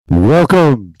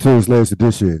Welcome to this latest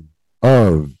edition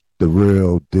of the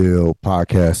Real Deal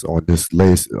podcast on this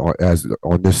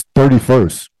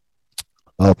 31st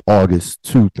of August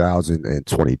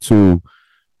 2022,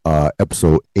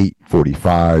 episode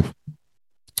 845.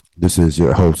 This is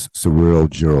your host, Cyril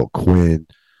Gerald Quinn.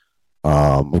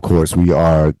 Of course, we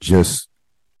are just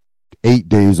 8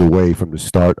 days away from the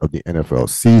start of the NFL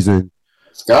season.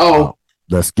 Let's go.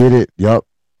 Let's get it. Yep.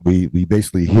 We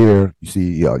basically here. You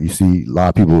see a lot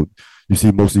of people. You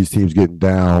see most of these teams getting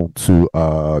down to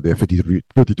their 53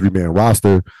 man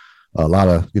roster. A lot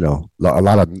of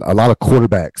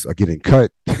quarterbacks are getting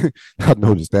cut. I've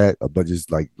noticed that, but just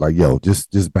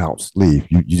just bounce, leave.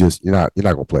 You're not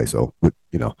gonna play. So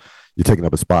you're taking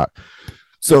up a spot.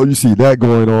 So you see that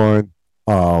going on.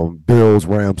 Bills,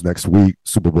 Rams next week.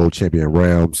 Super Bowl champion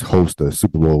Rams host the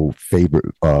Super Bowl favorite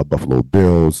Buffalo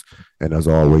Bills. And as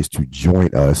always, to joining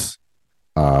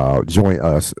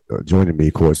me,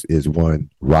 of course, is one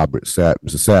Robert Sapp.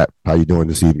 Mr. Sapp, how you doing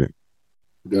this evening?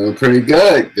 Doing pretty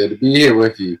good. Good to be here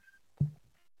with you.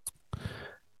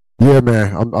 Yeah,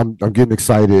 man, I'm getting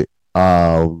excited.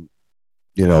 The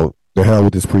hell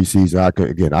with this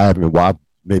preseason. I haven't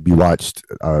maybe watched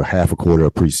half a quarter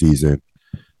of preseason.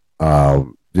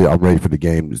 I'm ready for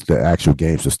the actual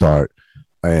games to start,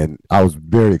 and I was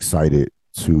very excited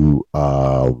to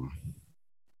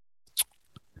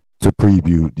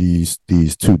preview these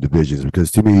two divisions,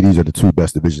 because to me these are the two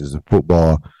best divisions in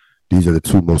football. These are the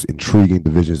two most intriguing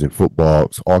divisions in football.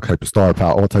 It's all types of star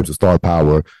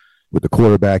power with the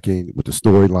quarterbacking, with the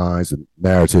storylines and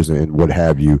narratives and what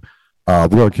have you. We're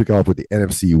going to kick off with the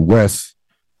NFC West.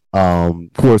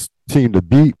 Of course, team to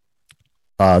beat.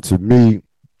 To me,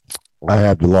 I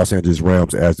have the Los Angeles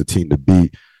Rams as the team to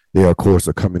beat. They, of course,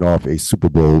 are coming off a Super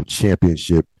Bowl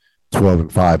championship,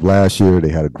 12-5 last year. They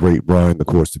had a great run, of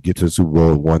course, to get to the Super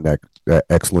Bowl and won that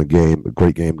excellent game, a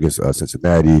great game against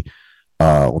Cincinnati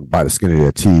by the skin of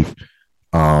their teeth.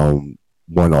 Won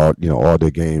all their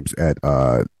games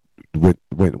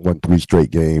won 3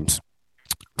 straight games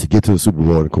to get to the Super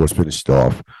Bowl, and of course finished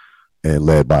off and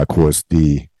led by, of course,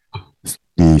 the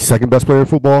second best player in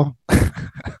football. I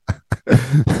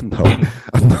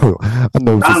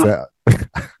know it's that.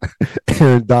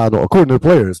 Aaron Donald, according to the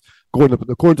players,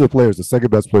 the second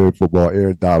best player in football,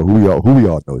 Aaron Donald, who we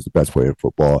all know is the best player in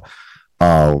football.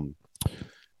 And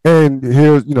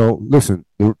here, listen,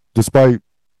 despite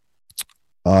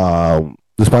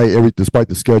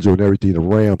the schedule and everything, the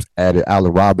Rams added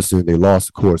Allen Robinson. They lost,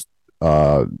 of course,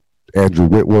 Andrew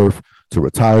Whitworth to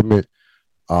retirement.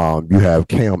 You have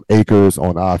Cam Akers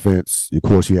on offense. Of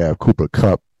course, you have Cooper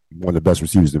Kupp, one of the best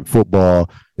receivers in football.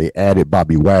 They added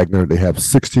Bobby Wagner. They have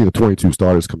 16 to 22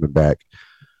 starters coming back.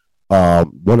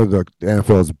 One of the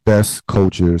NFL's best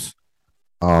coaches.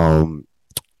 You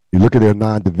look at their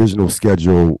non-divisional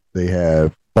schedule. They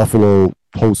have Buffalo,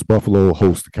 host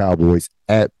the Cowboys,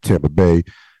 at Tampa Bay,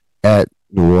 at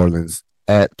New Orleans,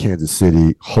 at Kansas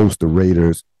City, host the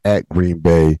Raiders, at Green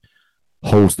Bay,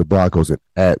 host the Broncos, and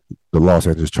at the Los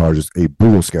Angeles Chargers. A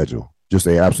brutal schedule, just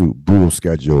an absolute brutal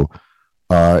schedule.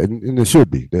 And it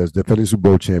should be. There's defending Super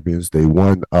Bowl champions. They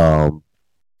won a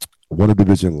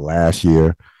division last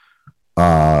year.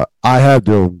 I have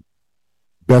the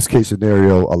best case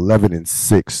scenario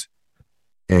 11-6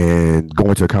 and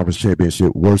going to a conference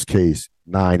championship. Worst case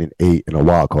 9-8 in a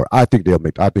wild card. I think they're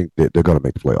going to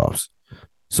make the playoffs.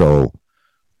 So,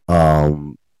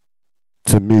 to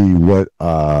me, what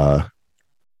are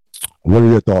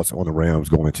your thoughts on the Rams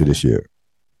going into this year?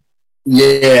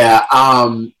 Yeah,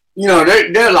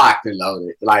 they're locked and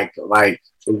loaded. Like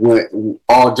when,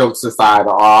 all jokes aside,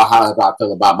 or how I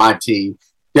feel about my team,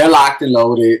 they're locked and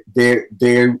loaded. They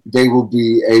will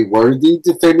be a worthy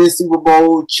defending Super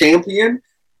Bowl champion.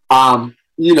 Now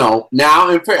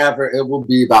and forever, it will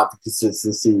be about the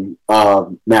consistency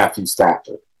of Matthew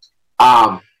Stafford.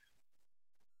 I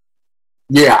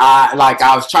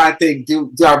was trying to think,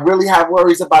 do I really have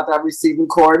worries about that receiving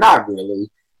core? Not really.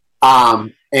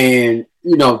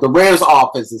 The Rams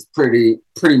offense is pretty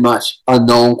much a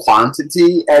known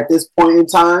quantity at this point in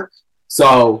time.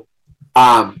 So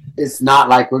it's not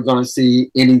like we're going to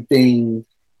see anything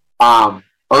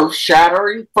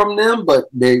earth-shattering from them, but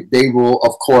they will,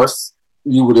 of course,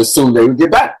 you would assume they would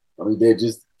get better. I mean, they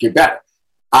just get better.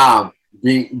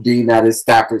 Being that it's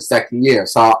Stafford's second year.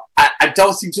 So I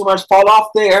don't see too much fall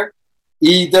off there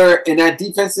either, and that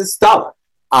defense is stellar.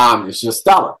 It's just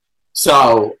stellar.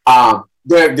 So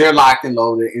they're locked and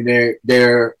loaded, and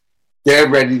they're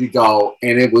ready to go,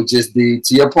 and it will just be,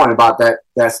 to your point about that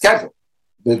schedule.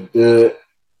 The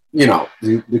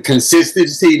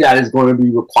consistency that is going to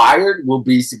be required will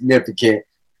be significant.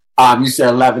 You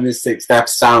said 11-6. That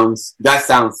sounds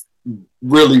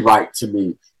really right to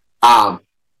me.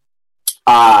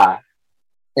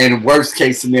 And worst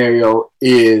case scenario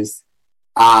is,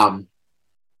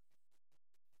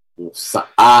 so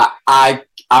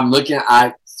I'm looking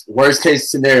at worst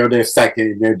case scenario. They're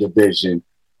second in their division,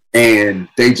 and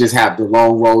they just have the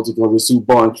long road to go to the Super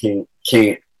Bowl and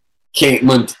can't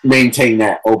maintain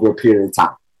that over a period of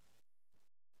time.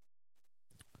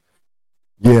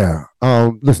 Yeah.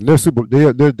 Listen,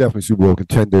 they're definitely Super Bowl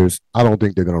contenders. I don't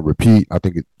think they're going to repeat. I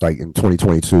think like in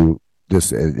 2022,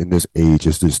 in this age,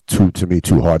 it's just too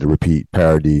hard to repeat.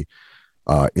 Parity,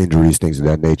 injuries, things of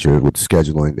that nature with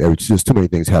scheduling. It's just too many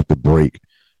things have to break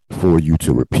for you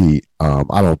to repeat. I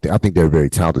think they're a very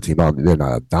talented team. They're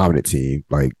not a dominant team.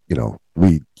 Like,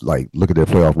 we look at their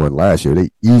playoff run last year. They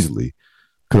easily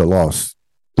could have lost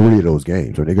 3 of those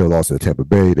games. Or they could have lost to Tampa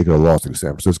Bay. They could have lost to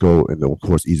San Francisco, and of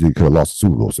course, easily could have lost the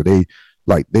Super Bowl. So they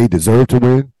deserve to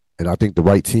win, and I think the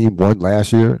right team won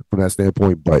last year from that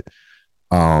standpoint. But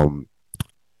I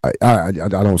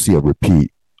don't see a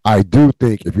repeat. I do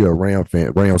think if you're a Rams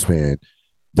fan,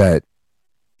 that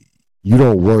you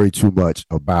don't worry too much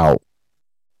about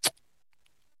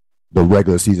the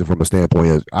regular season from a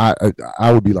standpoint.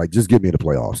 I would be like, just get me in the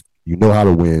playoffs. You know how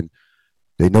to win.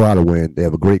 They know how to win. They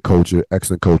have a great culture,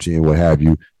 excellent coaching, and what have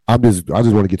you. I just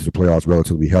want to get to the playoffs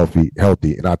relatively healthy,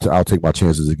 and I'll take my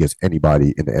chances against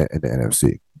anybody in the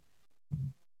NFC.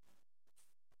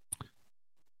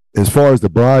 As far as the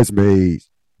bridesmaid,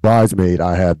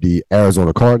 I have the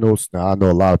Arizona Cardinals. Now, I know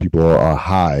a lot of people are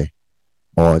high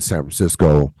on San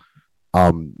Francisco.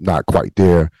 I'm not quite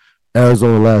there.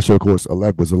 Arizona last year, of course,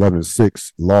 was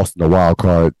 11-6, lost in the wild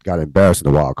card, got embarrassed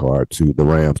in the wild card to the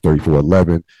Rams,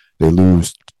 34-11. They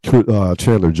lose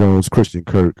Chandler Jones, Christian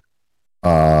Kirk.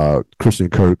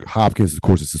 Hopkins, of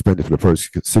course, is suspended for the first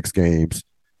 6 games.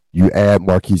 You add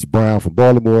Marquise Brown from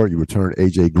Baltimore. You return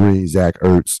A.J. Green, Zach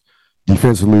Ertz.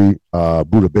 Defensively,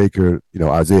 Budda Baker,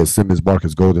 Isaiah Simmons,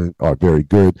 Marcus Golden are very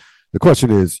good. The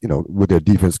question is, with their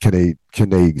defense, can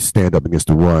they stand up against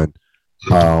the run?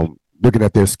 Looking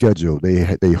at their schedule,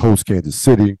 they host Kansas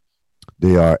City.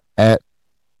 They are at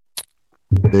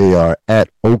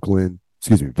Oakland.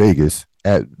 Vegas,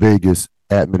 at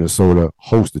Minnesota,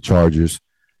 host the Chargers,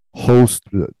 host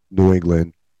New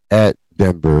England, at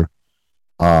Denver,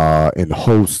 and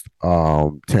host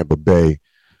Tampa Bay.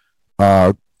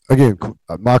 Again,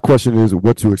 my question is,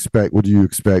 what do you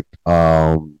expect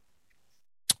from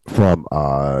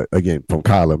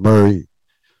Kyler Murray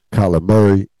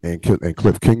and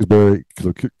Cliff Kingsbury?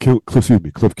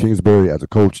 Cliff Kingsbury as a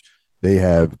coach. They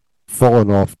have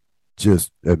fallen off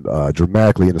just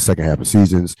dramatically in the second half of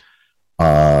seasons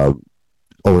over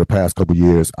the past couple of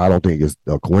years. I don't think it's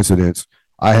a coincidence.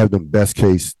 I have them best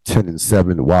case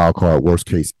 10-7 wild card, worst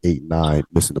case 8-9,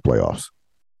 missing the playoffs.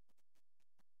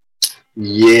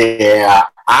 Yeah,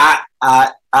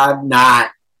 I'm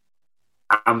not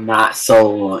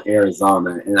sold on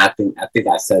Arizona, and I think I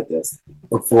said this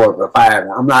before, but if I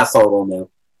haven't, I'm not sold on them.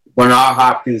 Bernard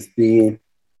Hopkins being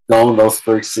gone those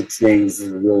first 6 games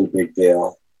is a really big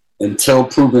deal. Until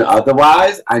proven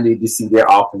otherwise, I need to see their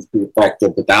offense be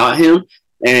effective without him.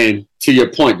 And to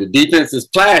your point, the defense is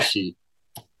flashy.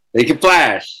 They can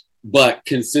flash, but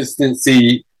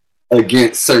consistency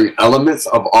against certain elements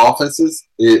of offenses,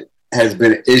 it has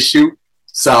been an issue.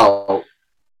 So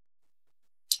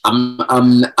I'm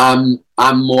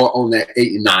more on that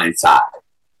 8-9 side.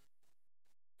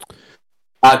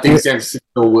 I think San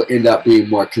Francisco will end up being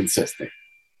more consistent.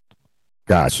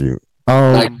 Got you.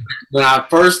 Like when I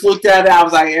first looked at it, I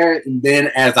was like, and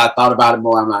then as I thought about it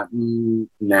more, I'm like,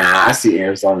 nah, I see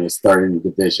Arizona as third in the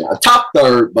division, a top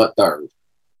third, but third.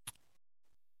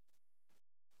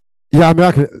 Yeah, I mean,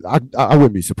 I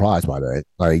wouldn't be surprised by that.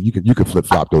 Like you could flip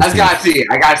flop those. I gotta see it.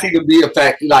 I gotta see them be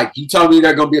effective. Like you tell me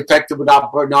they're gonna be effective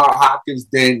without Bernard Hopkins,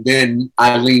 then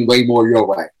I lean way more your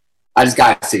way. I just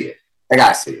gotta see it. I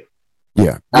gotta see it.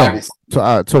 Yeah, no, so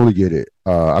I totally get it.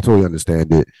 I totally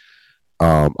understand it.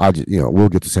 I just, we'll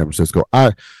get to San Francisco.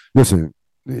 Listen,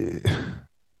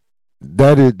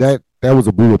 that was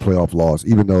a brutal playoff loss,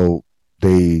 even though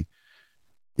they,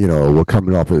 were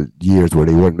coming off of years where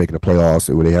they weren't making the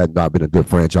playoffs, where they had not been a good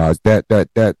franchise. That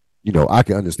I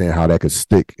can understand how that could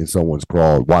stick in someone's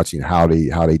craw, watching how they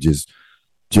just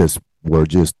were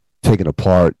just taken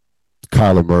apart.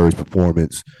 Kyler Murray's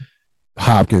performance,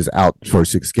 Hopkins out for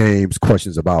 6 games,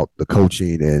 questions about the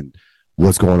coaching and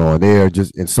what's going on there,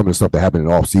 just and some of the stuff that happened in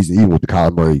the offseason, even with the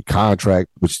Kyler Murray contract,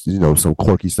 which some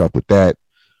quirky stuff with that.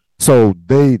 So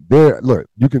they're look,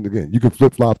 you can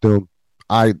flip flop them.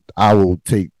 I will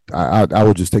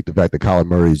just take the fact that Kyler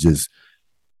Murray is just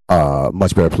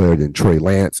much better player than Trey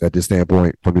Lance at this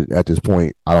standpoint. At this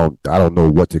point, I don't know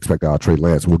what to expect out of Trey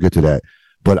Lance. We'll get to that,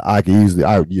 but I can easily.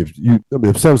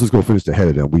 If San Francisco finished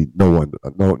ahead of them,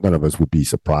 none of us would be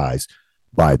surprised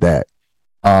by that.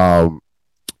 The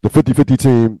 50-50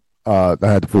 team that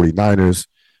had the 49ers.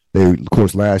 They, of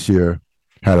course, last year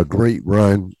had a great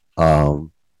run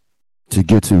to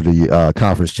get to the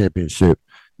conference championship.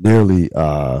 Nearly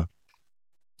got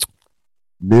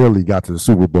to the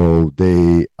Super Bowl.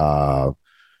 They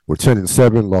were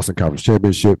 10-7, lost in conference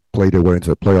championship, played their way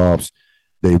into the playoffs.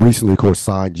 They recently, of course,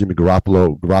 signed Jimmy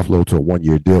Garoppolo to a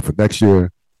one-year deal for next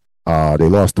year. They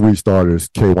lost 3 starters: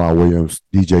 K'Waun Williams,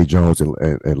 DJ Jones, and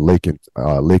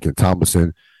Laken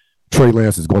Tomlinson. Trey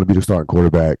Lance is going to be the starting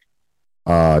quarterback.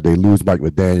 They lose Mike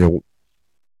McDaniel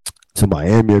to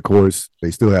Miami, of course.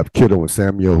 They still have Kittle and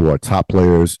Samuel, who are top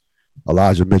players.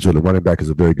 Elijah Mitchell, the running back, is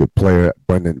a very good player.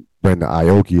 Brandon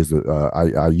Ayuka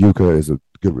is a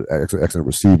good, excellent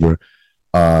receiver.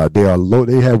 They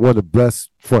have one of the best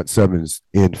front sevens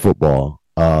in football.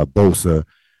 Bosa,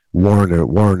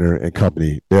 Warner, and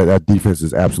company. That defense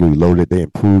is absolutely loaded. They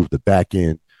improved the back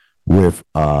end with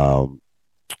some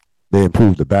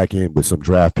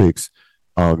draft picks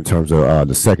in terms of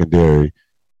the secondary.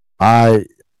 I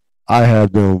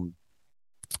have them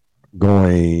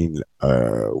going.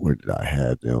 Where did I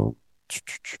have them?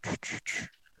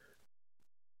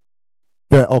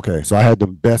 Okay, so I had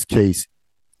them best case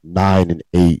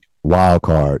 9-8 wild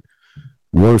card,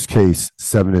 worst case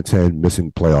 7-10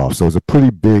 missing playoffs. So it's a pretty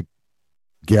big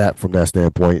gap from that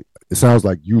standpoint. It sounds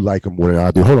like you like them more than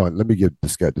I do. Hold on, let me get the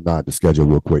schedule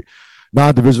real quick.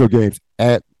 Non-divisional games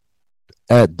at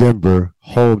Denver,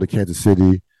 home to Kansas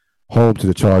City, home to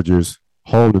the Chargers,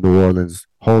 home to New Orleans,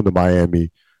 home to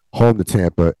Miami, home to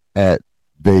Tampa, at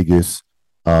Vegas.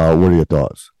 What are your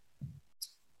thoughts?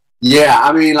 Yeah,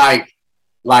 I mean, like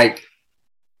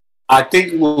I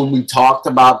think when we talked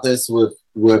about this with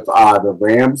the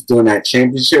Rams doing that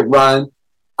championship run,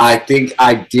 I think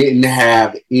I didn't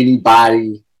have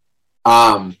anybody.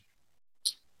 I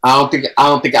don't think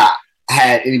I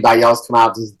had anybody else come out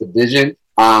of this division.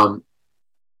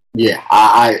 Yeah,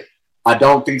 I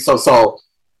don't think so. So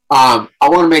I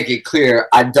want to make it clear,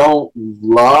 I don't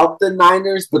love the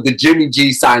Niners, but the Jimmy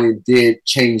G signing did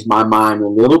change my mind a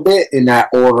little bit in that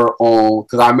order on,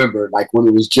 because I remember like when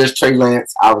it was just Trey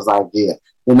Lance, I was like, yeah,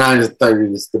 the Niners are third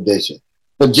in this division.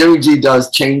 But Jimmy G does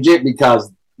change it,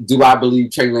 because do I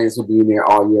believe Trey Lance will be in there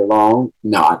all year long?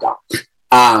 No, I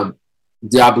don't.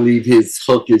 Do I believe his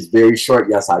hook is very short?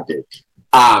 Yes, I do.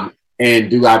 And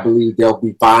do I believe they'll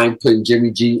be fine putting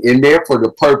Jimmy G in there for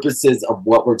the purposes of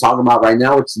what we're talking about right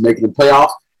now, which is making the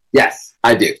playoffs? Yes,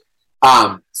 I do.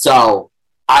 So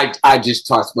I just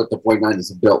trust what the 49ers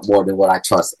have built more than what I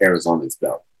trust Arizona's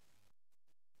built.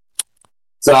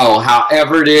 So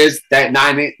however it is, that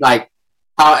 9-8,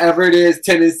 however it is,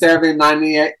 10-7,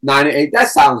 9-8, that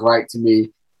sounds right to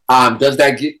me. Does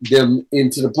that get them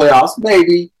into the playoffs?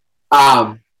 Maybe.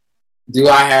 Do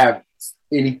I have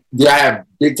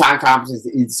big time confidence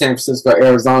in either San Francisco or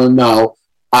Arizona? No.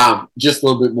 Just a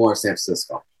little bit more San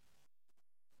Francisco.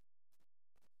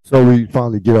 So we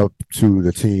finally get to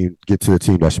the team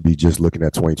that should be just looking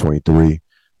at 2023.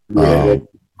 The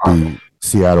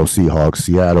Seattle Seahawks.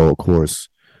 Seattle, of course,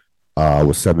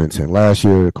 was 7-10 last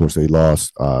year. Of course, they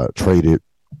lost, traded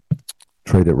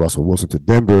Russell Wilson to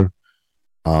Denver.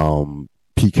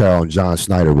 Pete Carroll and John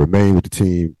Schneider remain with the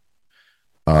team.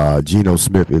 Geno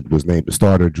Smith was named the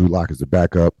starter. Drew Lock is the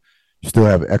backup. You still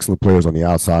have excellent players on the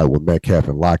outside with Metcalf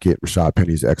and Lockett. Rashad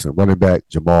Penny's an excellent running back.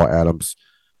 Jamal Adams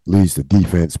leads the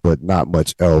defense, but not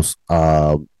much else.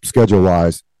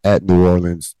 Schedule-wise, at New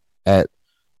Orleans, at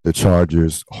the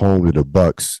Chargers, home to the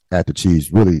Bucks, at the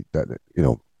Chiefs. Really,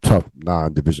 tough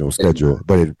non-divisional schedule,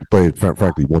 but it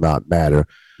frankly will not matter.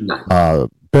 No.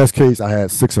 Best case, I had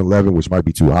 6-11, which might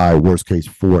be too high. Worst case,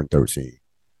 4-13.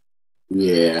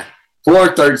 Yeah.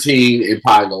 4-13 and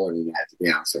probably lower than that, to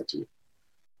be honest with you.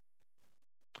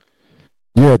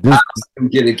 Yeah, I don't see them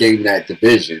get a game in that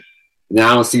division. And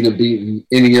I don't see them beating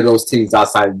any of those teams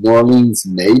outside of New Orleans.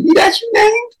 Maybe that's your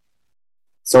name.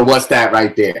 So what's that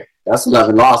right there? That's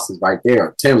 11 losses right there,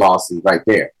 or 10 losses right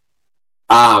there.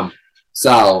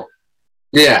 So,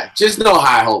 yeah, just no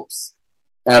high hopes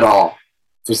at all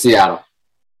for Seattle.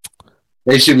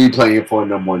 They should be playing for a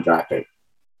number 1 draft pick.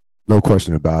 No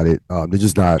question about it.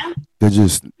 There's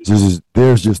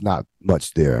just not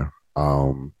much there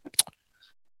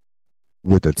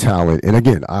with the talent. And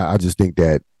again, I just think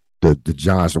that the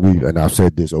John, and I've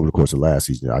said this over the course of last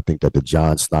season, I think that the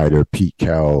John Snyder, Pete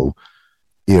Carroll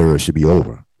era should be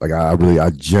over. Like I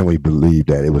genuinely believe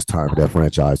that it was time for that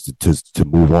franchise to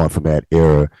move on from that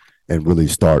era and really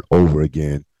start over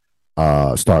again,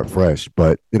 start fresh.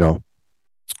 But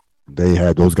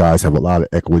those guys have a lot of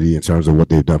equity in terms of what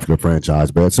they've done for the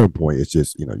franchise. But at some point, it's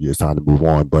just it's time to move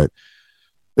on. But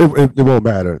it won't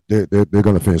matter. They're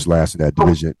going to finish last in that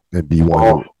division and be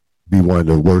one of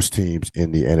the worst teams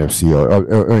in the NFC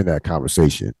or in that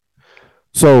conversation.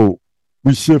 So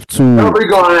we shift to. We're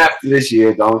going after this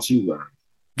year, don't you learn?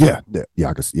 Yeah,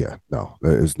 I guess. Yeah, no,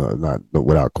 it's not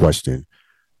without question.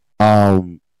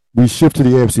 We shift to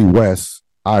the AFC West.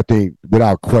 I think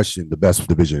without question the best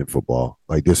division in football.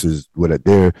 Like this is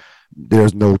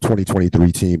there's no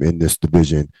 2023 team in this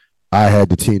division. I had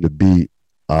the team to beat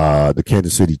the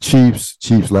Kansas City Chiefs.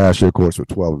 Chiefs last year, of course, were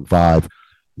 12-5,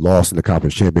 lost in the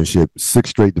conference championship, 6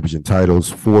 straight division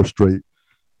titles, 4 straight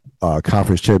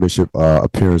conference championship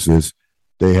appearances.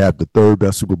 They have the 3rd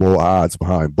best Super Bowl odds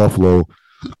behind Buffalo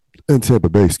and Tampa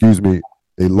Bay. Excuse me.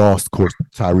 They lost, of course.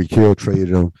 Tyreek Hill traded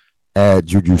them. Add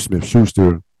Juju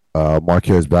Smith-Schuster,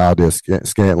 Marquez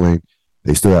Valdez-Scantling.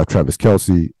 They still have Travis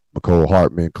Kelce, Mecole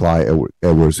Hardman, Clyde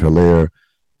Edwards-Helaire,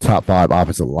 top 5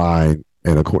 offensive line,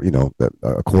 and a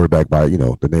quarterback by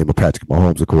the name of Patrick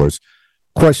Mahomes, of course.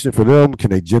 Question for them: can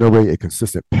they generate a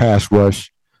consistent pass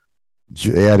rush?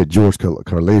 They added George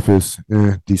Karlaftis,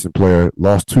 decent player.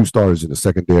 Lost 2 starters in the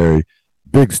secondary.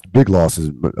 Big losses.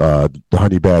 The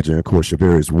Honey Badger and of course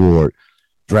Shavarius Ward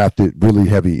drafted really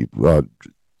heavy.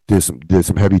 Did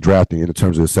some heavy drafting in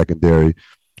terms of the secondary.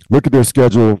 Look at their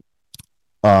schedule: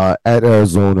 at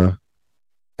Arizona,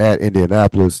 at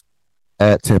Indianapolis,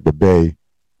 at Tampa Bay,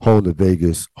 home to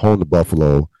Vegas, home to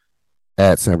Buffalo,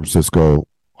 at San Francisco,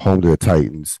 home to the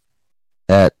Titans,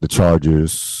 at the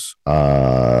Chargers.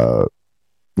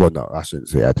 Well, no, I shouldn't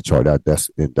say at the Chargers. That's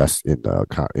in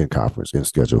conference in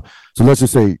schedule. So let's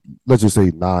just say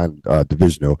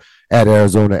non-divisional: at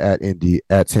Arizona, at Indy,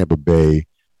 at Tampa Bay,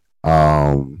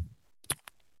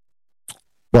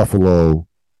 Buffalo,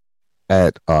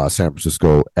 at San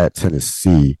Francisco, at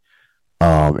Tennessee,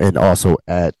 and also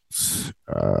at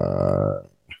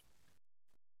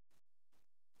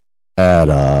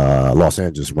Los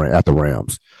Angeles at the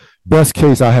Rams. Best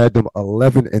case, I had them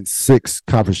 11-6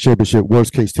 conference championship.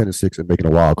 Worst case, 10-6 and making a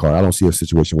wild card. I don't see a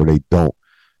situation where they don't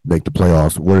make the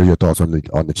playoffs. What are your thoughts on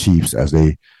the Chiefs as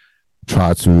they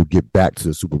try to get back to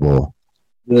the Super Bowl?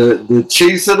 The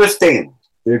Chiefs are the standard.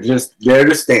 They're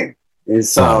the standard. And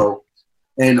so,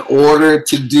 in order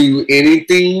to do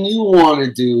anything you want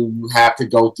to do, you have to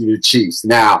go through the Chiefs.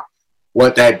 Now,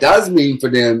 what that does mean for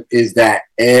them is that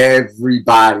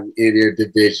everybody in their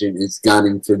division is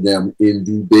gunning for them in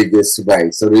the biggest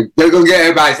way. So they're going to get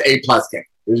everybody's A+ game.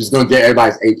 They're just going to get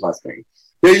everybody's A+ game.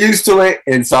 They're used to it,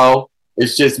 and so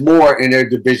it's just more in their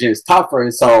division. It's tougher,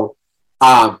 and so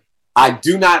I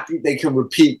do not think they can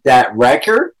repeat that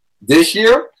record this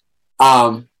year.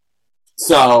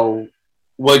 So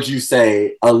what'd you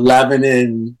say?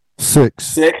 11-6.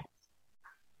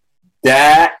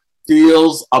 That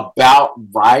feels about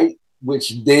right,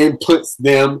 which then puts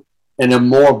them in a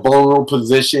more vulnerable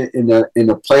position in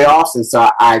the playoffs. And so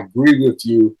I agree with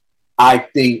you. I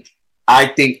think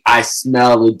I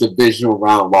smell a divisional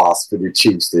round loss for the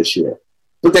Chiefs this year,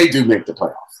 but they do make the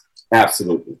playoffs.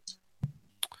 Absolutely.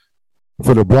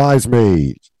 For the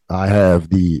bridesmaids, I have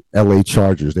the LA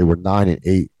Chargers. They were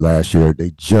 9-8 last year.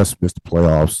 They just missed the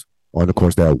playoffs on, of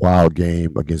course, that wild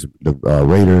game against the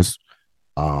Raiders.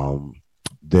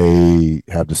 They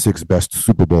have the 6th best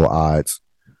Super Bowl odds,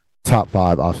 top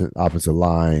 5 offensive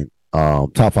line,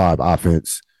 top 5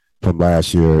 offense from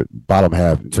last year, bottom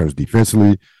half in terms of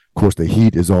defensively. Of course, the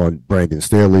heat is on Brandon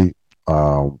Staley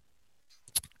to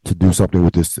do something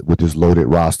with this loaded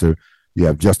roster. You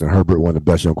have Justin Herbert, one of the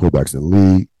best young quarterbacks in the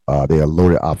league. They are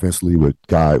loaded offensively with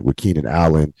Keenan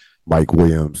Allen, Mike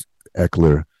Williams,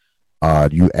 Eckler.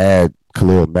 You add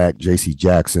Khalil Mack, J.C.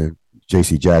 Jackson,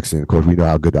 of course, we know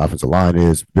how good the offensive line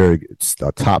is. Very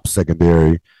top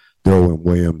secondary. Derwin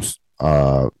Williams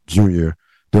Jr.,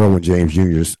 Derwin James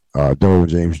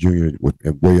Jr.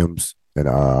 and Williams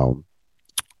and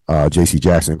J.C.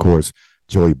 Jackson, of course.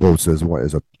 Joey Bosa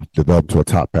is developed to a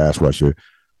top pass rusher.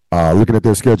 Looking at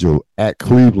their schedule: at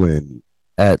Cleveland,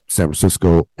 at San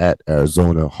Francisco, at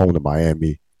Arizona, home to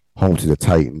Miami, home to the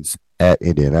Titans, at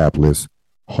Indianapolis,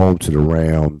 home to the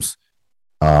Rams.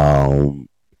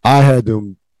 I had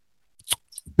them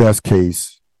best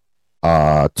case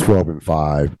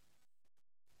 12-5,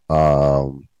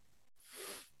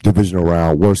 divisional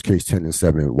round. Worst case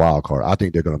 10-7 wild card. I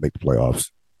think they're going to make the playoffs.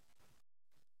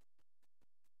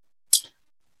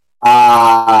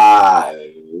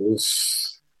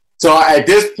 So at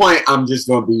this point, I'm just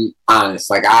going to be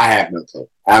honest. Like, I have no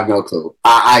clue.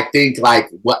 I think, like,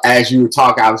 as you were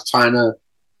talking, I was trying to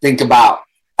think about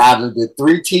out of the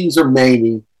three teams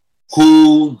remaining,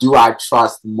 who do I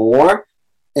trust more?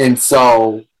 And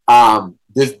so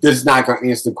this is not going to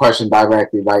answer the question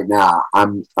directly right now.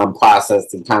 I'm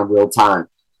processing kind of real time.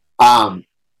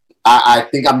 I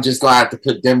think I'm just going to have to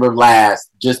put Denver last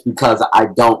just because I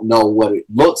don't know what it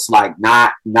looks like.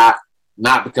 Not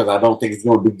because I don't think it's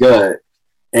going to be good.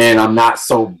 And I'm not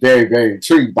so very, very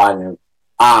intrigued by them.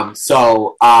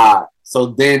 So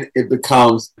then it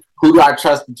becomes, who do I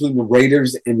trust between the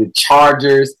Raiders and the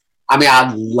Chargers? I mean,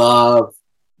 I love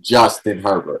Justin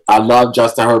Herbert. And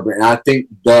I think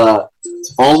the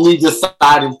only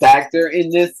deciding factor in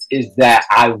this is that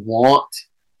I want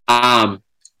Sean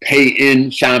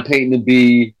Payton to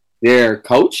be their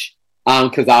coach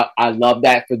because I love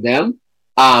that for them.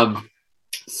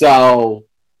 So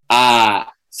I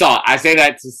say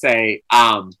that to say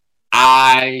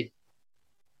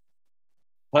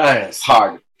it's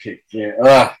hard to pick.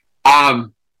 Yeah.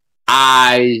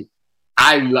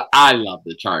 I love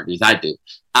the Chargers. I do.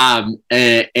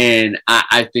 And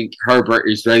I think Herbert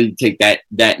is ready to take that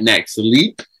next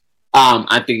leap.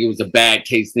 I think it was a bad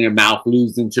taste in their mouth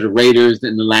losing to the Raiders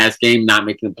in the last game, not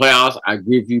making the playoffs. I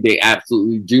agree with you. They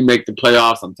absolutely do make the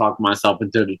playoffs. I'm talking myself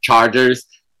into the Chargers.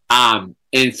 And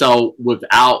so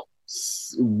without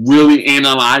really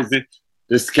analyzing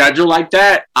the schedule like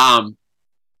that, 10-7,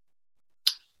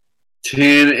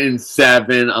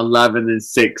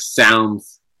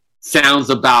 11-6 sounds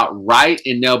about right,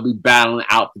 and they'll be battling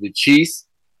out for the Chiefs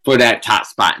for that top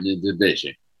spot in the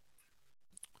division.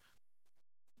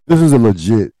 This is a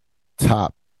legit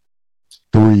top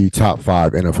 3, top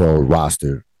 5 NFL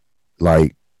roster.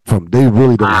 Like, they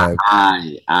really don't have.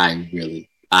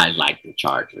 I like the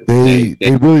Chargers. They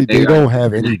don't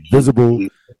have any visible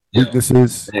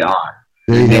weaknesses. They are.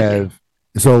 They have.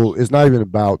 So it's not even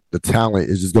about the talent.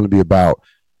 It's just going to be about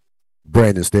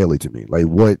Brandon Staley to me. Like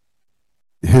what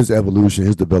his evolution,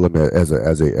 his development as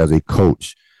a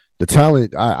coach. The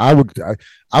talent, I would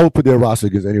put their roster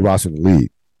against any roster in the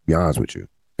league. To be honest with you,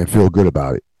 and feel good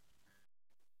about it.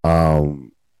 I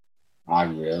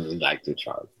really like the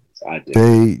Chargers. I do.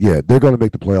 They're going to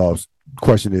make the playoffs.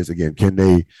 Question is again, can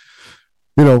they?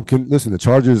 The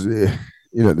Chargers.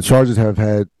 The Chargers have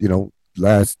had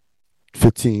last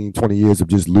 15, 20 years of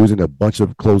just losing a bunch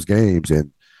of close games,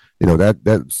 and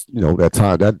that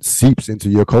time that seeps into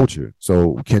your culture.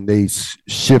 So can they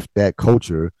shift that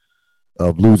culture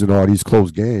of losing all these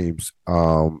close games?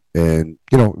 Of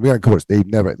course, they've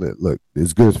never look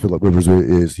as good as Phillip Rivers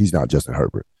is. He's not Justin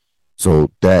Herbert,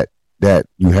 so that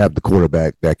you have the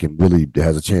quarterback that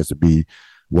has a chance to be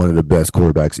one of the best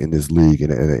quarterbacks in this league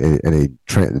and a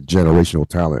generational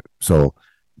talent. So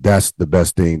that's the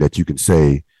best thing that you can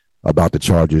say about the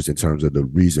Chargers in terms of the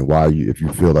reason why if you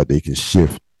feel like they can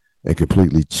shift and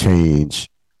completely change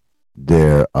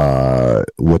their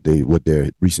what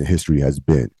their recent history has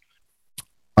been.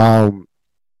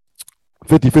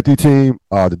 50-50 team,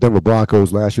 the Denver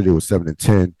Broncos last year they were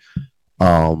 7-10.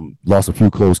 Lost a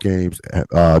few close games.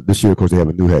 This year, of course, they have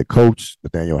a new head coach,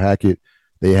 Nathaniel Hackett.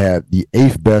 They have the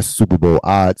 8th best Super Bowl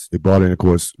odds. They brought in, of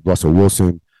course, Russell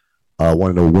Wilson, one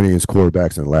of the winningest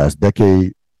quarterbacks in the last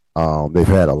decade. They've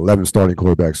had 11 starting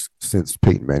quarterbacks since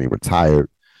Peyton Manning retired.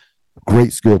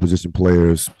 Great skill position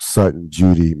players: Sutton,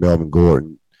 Judy, Melvin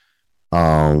Gordon.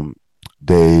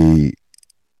 They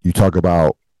talk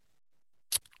about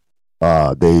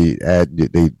they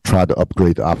tried to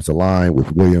upgrade the offensive line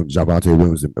with Javonte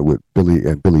Williams, and with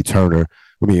Billy Turner.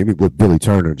 With Billy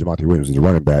Turner and Javonte Williams as a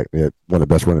running back, they had one of the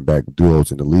best running back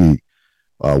duos in the league,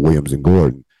 Williams and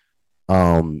Gordon.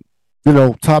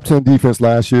 Top 10 defense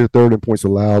last year, 3rd in points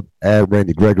allowed. Add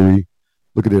Randy Gregory.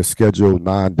 Look at their schedule: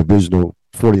 non-divisional.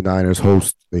 49ers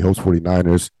host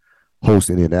 49ers, host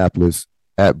Indianapolis,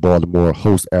 at Baltimore,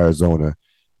 host Arizona.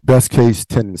 Best case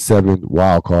 10-7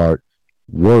 wild card.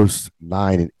 Worst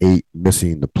 9-8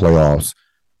 missing the playoffs.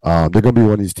 They're going to be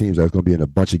one of these teams that's going to be in a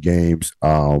bunch of games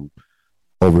over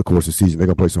the course of the season. They're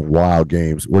going to play some wild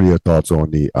games. What are your thoughts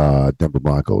on the Denver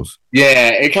Broncos?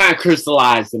 Yeah, it kind of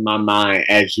crystallized in my mind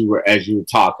as you were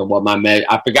talking.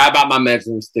 I forgot about my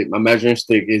measuring stick. My measuring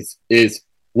stick is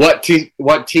what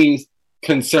teams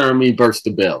concern me versus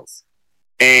the Bills.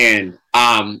 And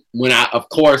of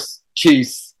course,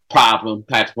 Chiefs problem,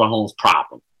 Patrick Mahomes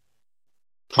problem.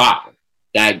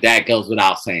 That goes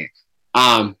without saying.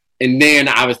 And then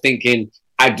I was thinking,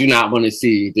 I do not want to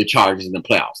see the Chargers in the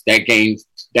playoffs.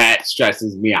 That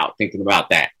stresses me out thinking about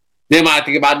that. Then when I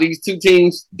think about these two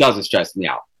teams, doesn't stress me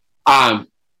out. And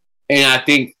I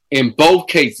think in both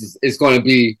cases, it's going to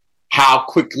be how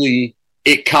quickly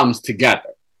it comes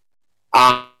together.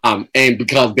 And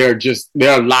because there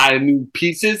are a lot of new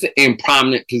pieces in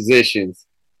prominent positions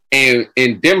And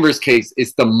in Denver's case,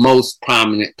 it's the most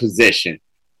prominent position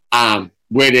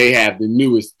where they have the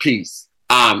newest piece.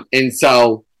 And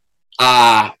so,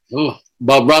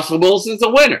 but Russell Wilson's a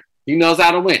winner. He knows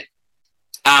how to win.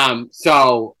 I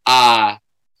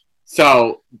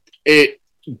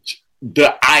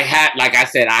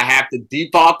have to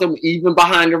default them even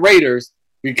behind the Raiders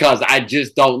because I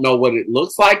just don't know what it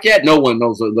looks like yet. No one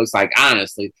knows what it looks like,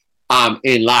 honestly,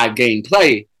 in live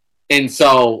gameplay. And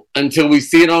so until we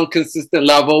see it on a consistent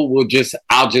level,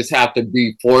 I'll just have to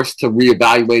be forced to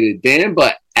reevaluate it then.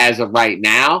 But as of right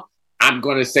now, I'm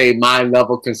going to say my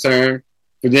level of concern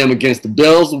for them against the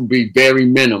Bills will be very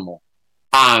minimal.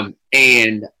 And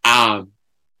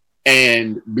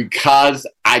because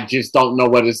I just don't know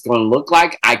what it's going to look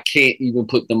like, I can't even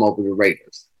put them over the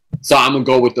Raiders. So I'm going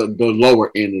to go with the lower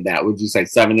end of that. Would you say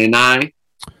 7-9?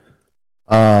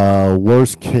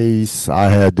 Worst case, I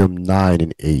had them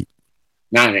 9-8.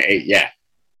 9-8, yeah.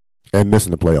 And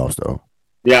missing the playoffs, though.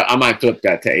 Yeah, I might flip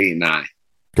that to 8-9.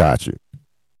 Got you.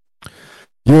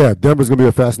 Yeah, Denver's gonna be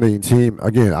a fascinating team.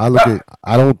 Again, I'm looking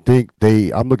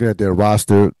at their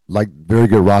roster, like very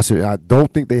good roster. I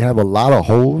don't think they have a lot of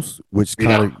holes, which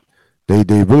kind of they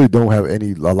really don't have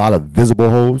a lot of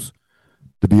visible holes,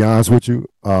 to be honest with you.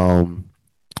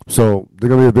 So they're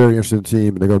gonna be a very interesting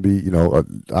team, and they're gonna be,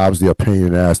 obviously a pain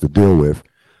in the ass to deal with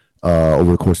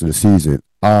over the course of the season.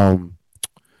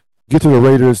 Get to the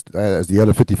Raiders as the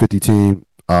other 50-50 team.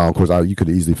 Of course, you could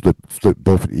easily flip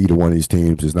either one of these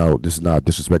teams. This is not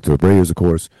disrespect to the Raiders, of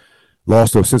course.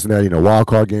 Lost to Cincinnati in a wild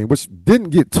card game, which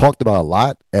didn't get talked about a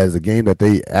lot as a game that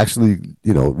they actually,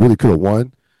 really could have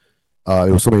won.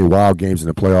 There were so many wild games in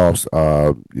the playoffs,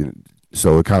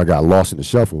 so it kind of got lost in the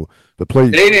shuffle.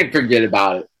 They didn't forget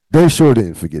about it. They sure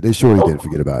didn't forget. They surely didn't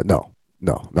forget about it. No,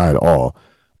 not at all.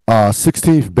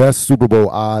 16th best Super Bowl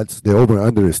odds. The over and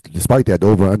under is, despite that, the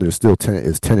over and under is still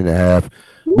 10.5.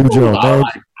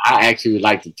 I actually would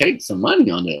like to take some money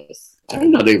on this. I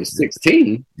didn't know they were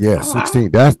 16. Yeah,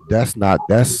 16. That's you're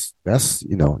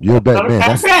a bad man.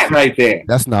 That's bad right there.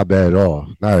 That's not bad at all.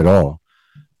 Not at all.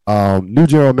 New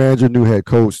general manager, new head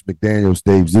coach, McDaniels,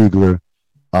 Dave Ziegler.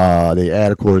 They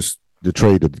add, of course, the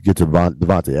trade to get to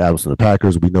Davante Adams from the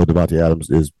Packers. We know Davante Adams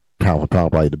is pound for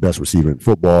pound probably the best receiver in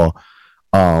football.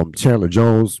 Chandler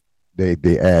Jones, they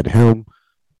add him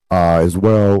as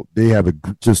well. They have a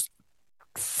just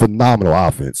phenomenal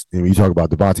offense. And when you talk about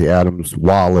Davante Adams,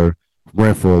 Waller,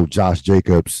 Renfro, Josh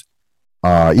Jacobs,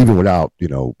 even without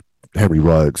Henry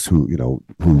Ruggs, who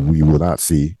we will not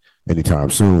see anytime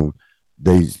soon,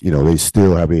 they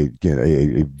still have a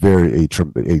very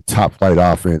top flight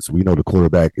offense. We know the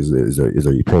quarterback is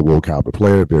a Pro Bowl caliber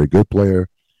player, very good player.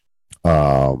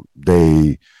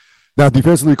 Now,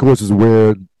 defensively, of course, is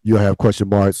where you'll have question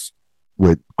marks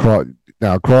with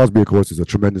Now, Crosby, of course, is a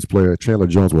tremendous player. Chandler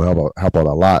Jones will help out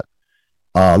a lot.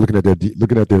 Looking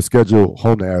at their schedule: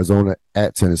 home to Arizona,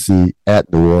 at Tennessee,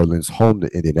 at New Orleans, home to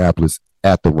Indianapolis,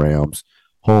 at the Rams,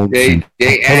 They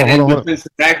added the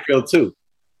defensive backfield too.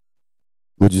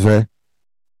 What'd you say?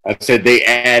 I said they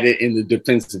added in the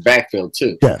defensive backfield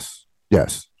too. Yes.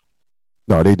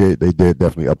 No, they did. They did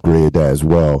definitely upgrade that as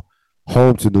well.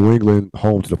 Home to New England,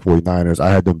 home to the 49ers.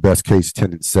 I had them best case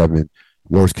 10-7,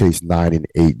 worst case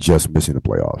 9-8, just missing the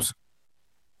playoffs.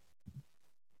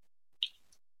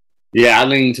 Yeah, I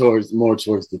lean more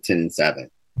towards the 10-7.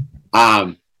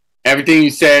 Everything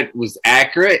you said was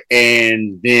accurate,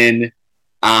 and then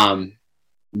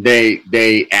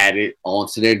they added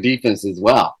onto their defense as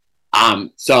well.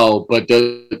 But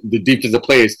the defensive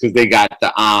players, because they got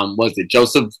the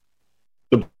Joseph,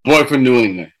 the boy from New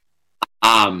England,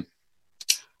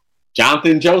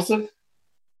 Jonathan Joseph.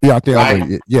 Yeah, I think.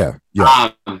 Right? Yeah.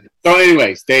 So,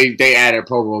 anyways, they added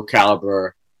Pro Bowl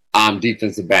caliber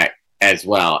defensive back as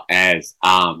well as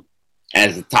a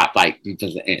top flight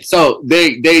defensive end. So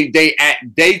they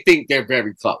think they're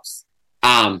very close.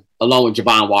 Along with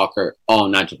Javon Walker. Oh,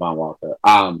 not Javon Walker.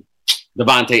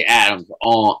 Davante Adams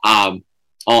on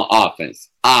offense.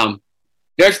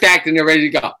 They're stacked and they're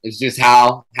ready to go. It's just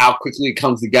how quickly it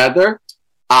comes together,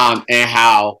 and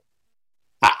how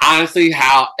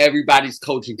everybody's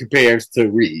coaching compares to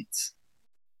Reed's.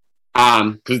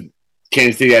 Because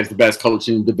Kansas City has the best coach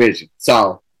in the division.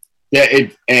 So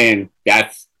and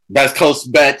that's best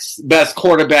coach, best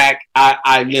quarterback.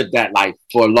 I lived that life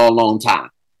for a long, long time.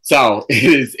 So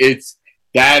that's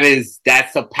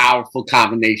a powerful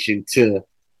combination to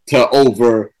get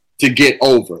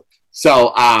over.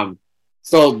 So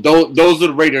those are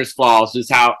the Raiders' flaws,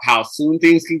 just how soon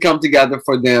things can come together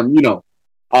for them. In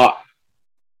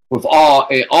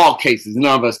all cases,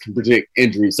 none of us can predict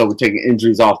injuries, so we're taking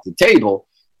injuries off the table.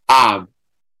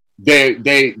 they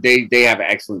have an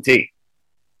excellent team.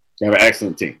 They have an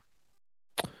excellent team.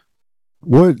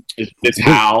 It's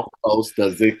how close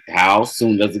does it? How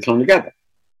soon does it come together?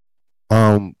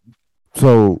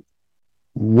 So,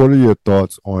 what are your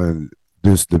thoughts on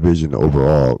this division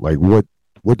overall? Like, what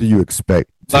do you expect?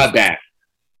 Bloodbath.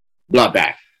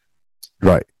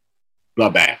 Right.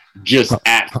 Bloodbath. Just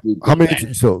absolutely. How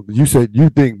many? So you said you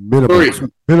think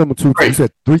minimum two. You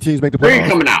said 3 teams make the playoffs. 3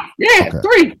 coming out. Yeah, okay.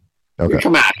 3. Okay. 3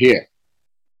 come out here.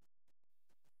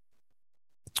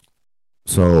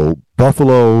 So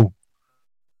Buffalo.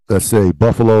 Let's say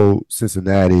Buffalo,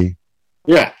 Cincinnati.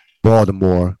 Yeah.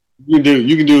 Baltimore. You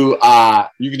can do.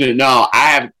 No, I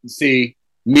have see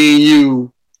me and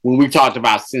you when we talked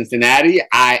about Cincinnati.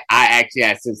 I actually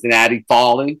had Cincinnati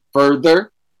falling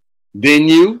further than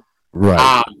you.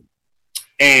 Right.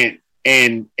 And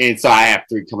so I have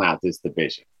 3 come out this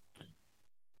division.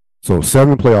 So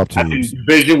 7 playoff teams.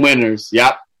 Division winners.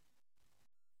 Yep.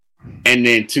 And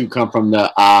then 2 come from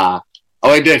the.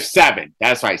 There's 7.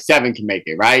 That's right. 7 can make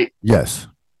it, right? Yes.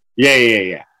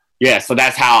 Yeah. Yeah, so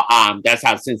that's how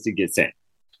Cincy gets in.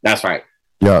 That's right.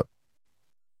 Yeah.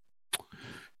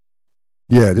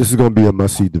 Yeah, this is going to be a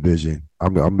must-see division.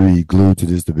 I'm going to be glued to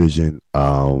this division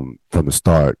from the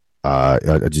start. I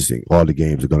just think all the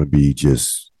games are going to be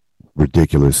just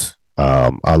ridiculous.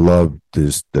 I love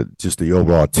the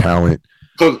overall talent.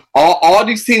 Because all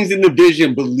these teams in the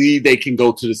division believe they can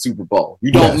go to the Super Bowl.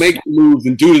 You don't make the moves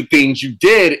and do the things you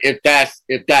did if that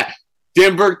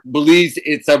Denver believes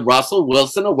it's a Russell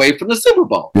Wilson away from the Super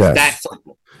Bowl. Yes. That's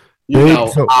simple.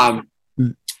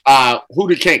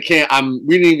 Who can't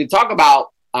we didn't even talk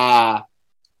about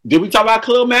did we talk about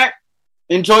Khalil Mack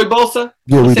and Joey Bosa?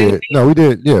 Yeah, we did. No, we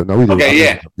did. Yeah, no, we did.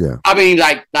 Okay, yeah. I mean,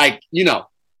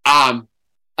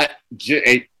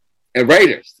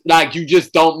 Raiders. Like, you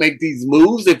just don't make these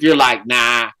moves if you're like,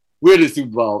 nah, we're the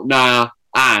Super Bowl. Nah.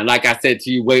 Like I said to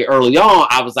you way early on,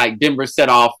 I was like, Denver set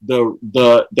off the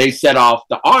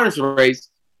arms race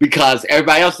because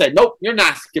everybody else said, nope, you're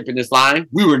not skipping this line.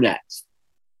 We were next.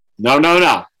 No.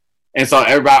 And so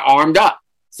everybody armed up.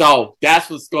 So that's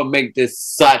what's going to make this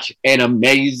such an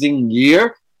amazing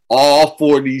year. All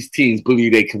 4 of these teams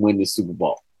believe they can win the Super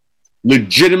Bowl.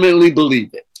 Legitimately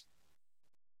believe it.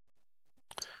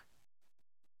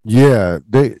 Yeah,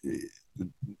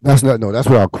 that's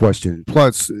without question.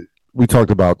 Plus, we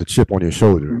talked about the chip on your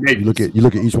shoulder. You look at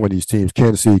each one of these teams.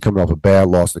 Kansas City coming off a bad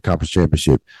loss in the conference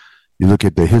championship. You look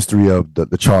at the history of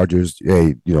the Chargers.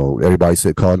 Hey, everybody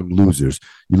calling them losers.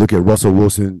 You look at Russell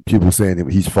Wilson. People saying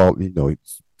he's fallen.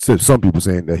 Some people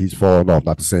saying that he's fallen off,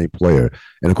 not the same player.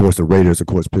 And of course, the Raiders, of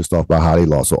course, pissed off by how they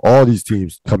lost. So all these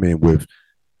teams come in with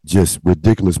just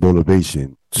ridiculous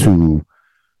motivation to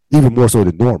even more so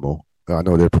than normal. I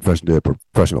know they're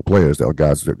professional players. That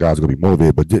guys are going to be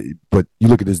motivated, but you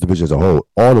look at this division as a whole.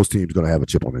 All those teams are going to have a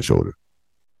chip on their shoulder,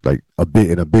 like a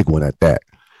big one at that.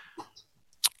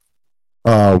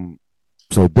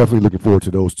 So definitely looking forward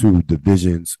to those 2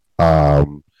 divisions. We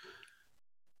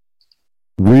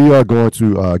are going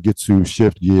to get to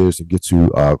shift gears and get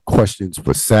to questions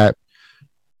for Sap.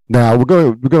 Now we're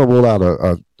going to roll out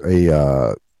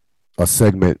a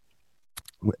segment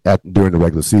during the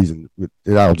regular season.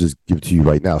 And I'll just give it to you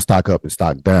right now. Stock up and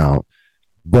stock down.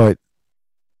 But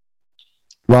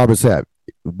Robert Sapp,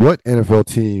 what NFL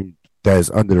team that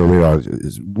is under the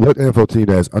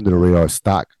radar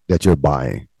stock that you're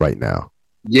buying right now?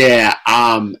 Yeah,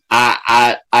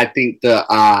 I think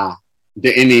the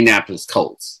Indianapolis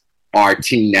Colts are a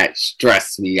team that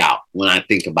stress me out when I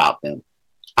think about them.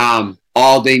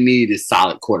 All they need is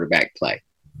solid quarterback play.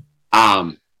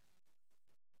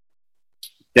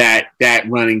 That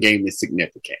running game is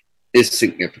significant. It's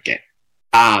significant.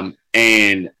 And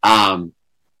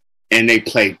they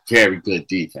play very good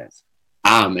defense.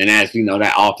 And as we know,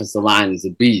 that offensive line is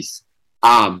a beast.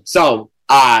 So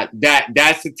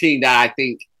that's the team that I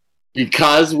think,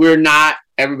 because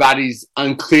everybody's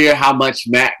unclear how much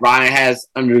Matt Ryan has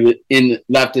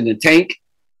left in the tank,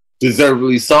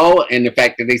 deservedly so, and the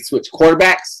fact that they switch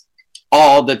quarterbacks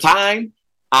all the time.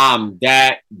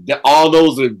 All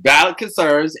those are valid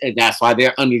concerns, and that's why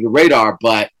they're under the radar.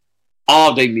 But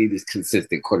all they need is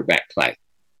consistent quarterback play,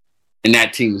 and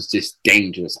that team is just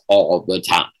dangerous all the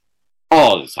time.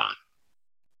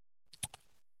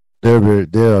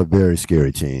 They're a very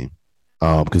scary team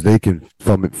because they can,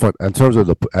 from in terms of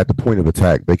at the point of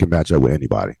attack, they can match up with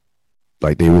anybody.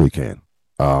 Like, they really can.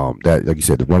 That, like you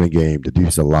said, the running game, the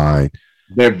defensive line,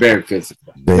 they're very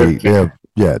physical. They can.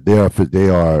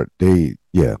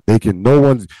 No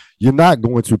one's. You're not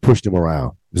going to push them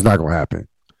around. It's not going to happen.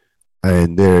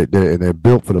 And they're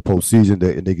built for the postseason.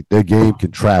 Their game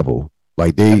can travel.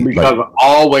 Like they because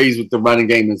always with the running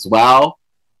game as well,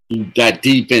 that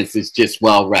defense is just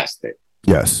well rested.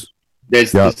 Yes.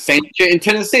 There's the same shit in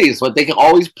Tennessee. It's what they can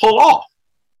always pull off.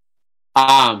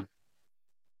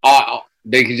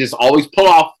 They can just always pull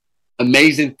off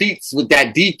amazing feats with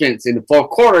that defense in the fourth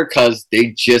quarter because they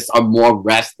just are more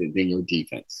rested than your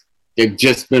defense. They've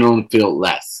just been on the field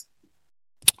less.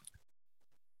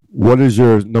 What is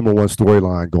your number one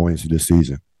storyline going into this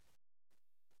season?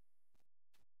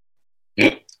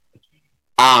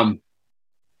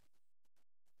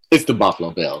 It's the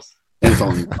Buffalo Bills. It's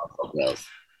only the Buffalo Bills.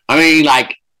 I mean,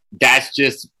 like, that's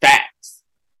just facts.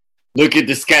 Look at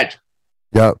the schedule.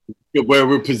 Yep. Look at where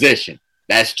we're positioned.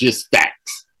 That's just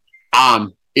facts.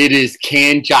 It is,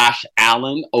 can Josh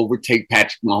Allen overtake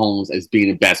Patrick Mahomes as being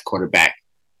the best quarterback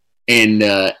in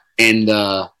the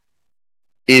NFL?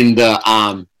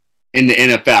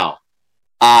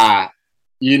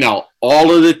 You know,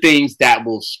 all of the things that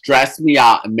will stress me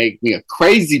out and make me a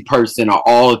crazy person are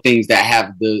all the things that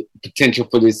have the potential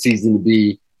for this season to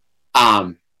be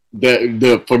for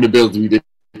the Bills to be the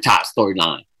top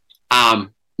storyline.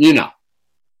 You know,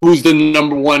 who's the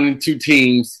number 1 and 2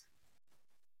 teams,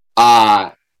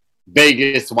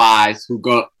 Vegas wise, who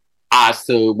got odds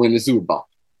to win the Super Bowl?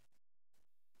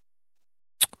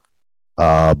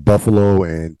 Buffalo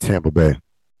and Tampa Bay.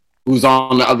 Who's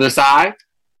on the other side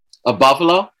of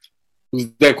Buffalo? Who's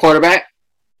their quarterback?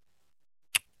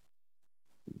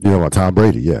 You know about Tom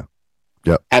Brady? Yeah.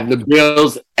 Yep. Have the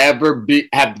Bills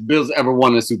ever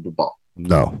won a Super Bowl?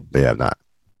 No, they have not.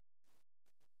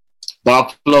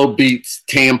 Buffalo beats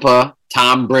Tampa,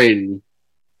 Tom Brady,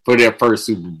 for their first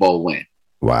Super Bowl win.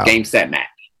 Wow. Game, set, match.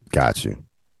 Got you.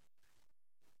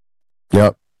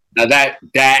 Yep. Now that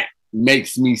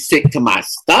makes me sick to my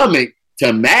stomach to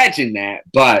imagine that,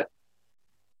 but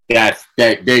there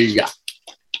you go.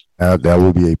 That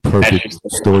will be a perfect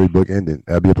storybook ending.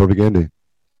 That'd be a perfect ending.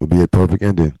 Would be a perfect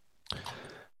ending.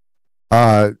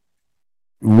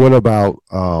 What about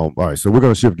all right, so we're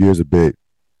gonna shift gears a bit.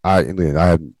 I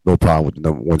have no problem with the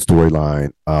number one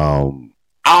storyline. I'll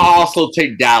also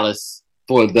take Dallas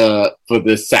for the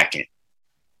second.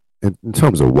 In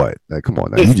terms of what? Like, come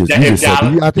on now. You just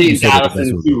said, I think you said Dallas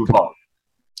in the Super Bowl.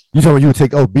 You told me you would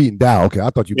take beating Dow. Okay, I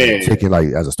thought you were taking like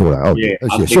as a storyline. Oh yeah,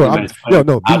 sure. I'll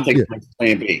take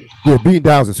Plan B. Yeah, beating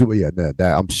Dow's a super. Yeah, that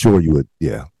I'm sure you would.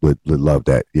 Yeah, would love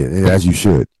that. Yeah, as you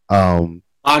should. I'm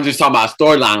just talking about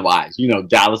storyline wise. You know,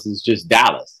 Dallas is just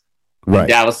Dallas. Right.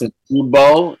 Dallas in the Super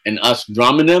Bowl and us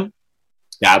drumming them.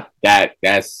 That's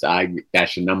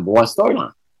your number one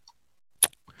storyline.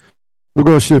 We're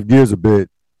gonna shift gears a bit,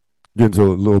 get into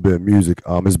a little bit of music.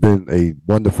 It's been a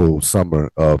wonderful summer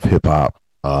of hip hop.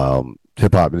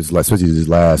 Hip hop is like, especially this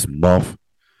last month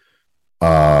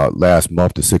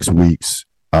to 6 weeks.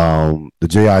 The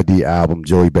JID album,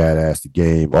 Joey Badass, The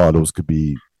Game, all those could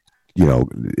be, you know,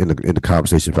 in the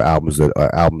conversation for albums of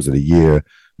the year.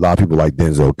 A lot of people like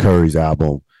Denzel Curry's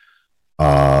album.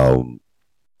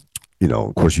 You know,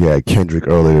 of course, you had Kendrick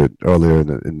earlier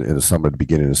in the summer, at the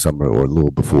beginning of the summer, or a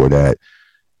little before that.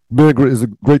 It's a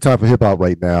great time for hip hop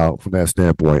right now from that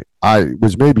standpoint.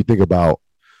 Which made me think about,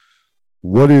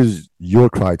 what is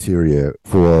your criteria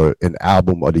for an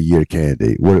album of the year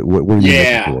candidate? What are you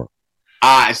looking for?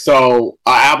 So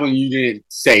our album you didn't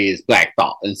say is Black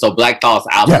Thought, and so Black Thought's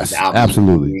album is album.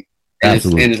 Absolutely. And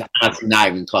it's honestly not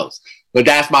even close. But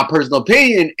that's my personal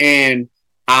opinion, and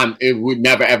it would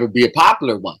never ever be a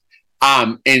popular one.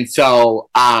 And so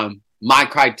my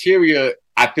criteria,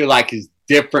 I feel like, is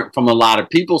different from a lot of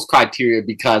people's criteria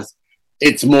because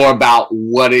it's more about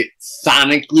what it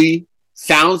sonically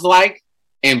sounds like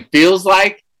and feels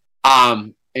like,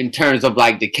 in terms of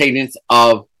like the cadence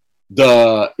of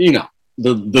the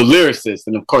lyricist,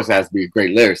 and of course it has to be a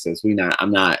great lyricist.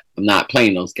 I'm not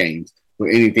playing those games or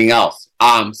anything else.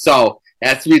 So it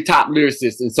has to be a top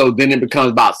lyricist, and so then it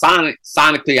becomes about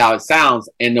sonically how it sounds.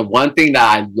 And the one thing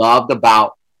that I loved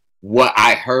about what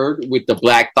I heard with the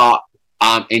Black Thought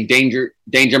and Danger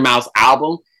Mouse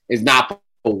album is not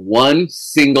for one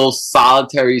single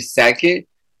solitary second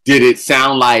did it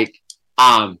sound like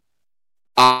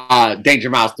Danger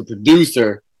Mouse, the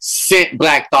producer, sent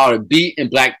Black Thought a beat and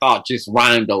Black Thought just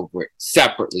rhymed over it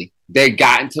separately. They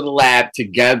got into the lab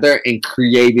together and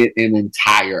created an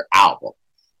entire album.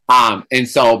 And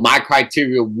so my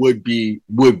criteria would be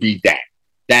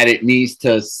that it needs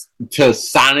to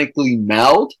sonically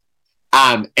meld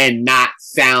and not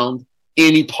sound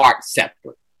any part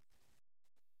separate.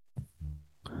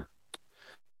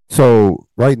 So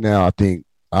right now, I think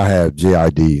I have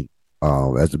JID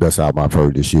as the best album I've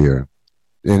heard this year,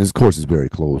 and of course it's very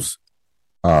close.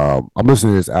 I'm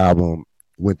listening to this album,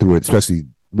 went through it, especially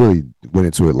really went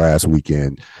into it last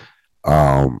weekend,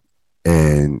 and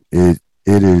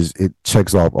it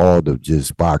checks off all the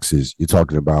just boxes. You're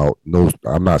talking about no,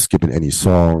 I'm not skipping any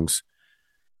songs.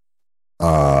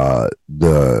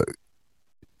 The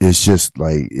It's just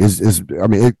like it's I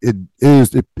mean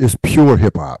it's pure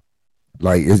hip hop.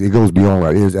 Like it goes beyond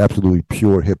that. It is absolutely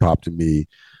pure hip hop to me.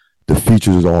 The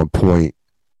features are on point.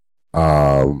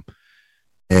 And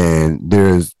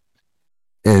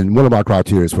one of my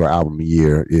criteria for album of the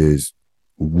year is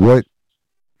what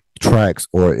tracks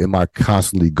or am I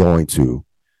constantly going to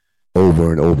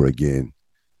over and over again,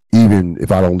 even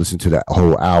if I don't listen to that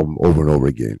whole album over and over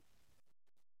again.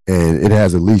 And it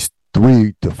has at least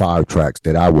 3 to 5 tracks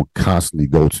that I will constantly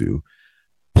go to,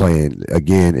 playing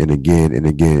again and again and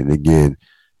again and again,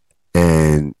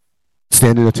 and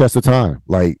standing the test of time.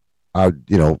 Like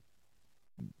it's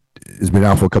been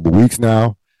out for a couple of weeks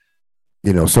now.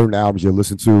 Certain albums you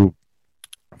listen to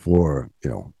for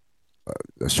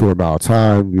a short amount of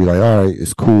time, you're like, all right,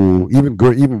 it's cool. Even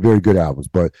very good albums,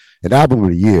 but an album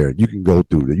of the year, you can go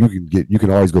through that. You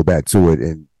can always go back to it,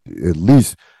 and at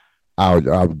least I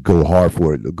would go hard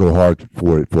for it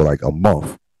for like a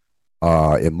month,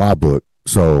 in my book.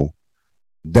 So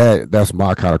that's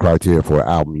my kind of criteria for an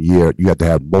album year. You have to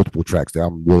have multiple tracks that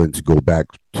I'm willing to go back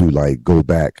to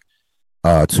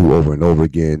over and over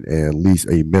again, and at least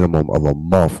a minimum of a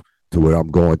month to where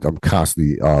I'm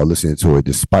constantly listening to it,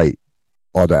 despite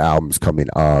other albums coming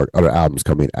out.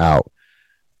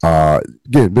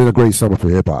 Again, been a great summer for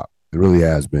hip hop. It really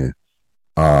has been,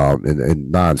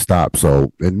 and nonstop.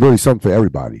 So, and really something for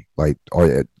everybody, like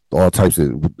all types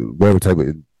of whatever type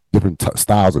of different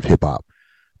styles of hip hop.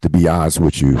 To be honest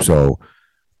with you, so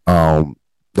the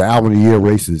album of the year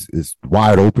race is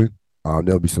wide open.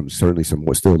 There'll be still a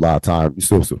lot of time.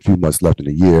 Still a few months left in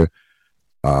the year.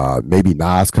 Maybe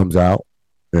Nas comes out.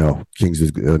 Another King's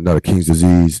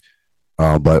Disease.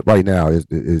 But right now, it's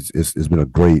been a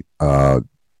great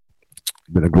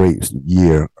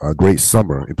year, a great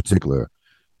summer in particular,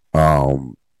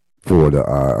 for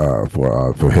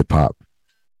hip hop.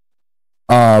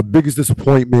 Biggest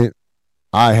disappointment,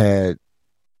 I had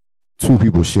 2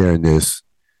 people sharing this,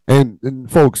 and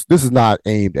folks, this is not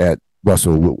aimed at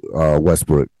Russell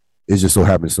Westbrook. It just so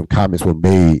happens some comments were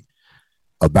made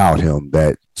about him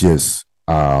that just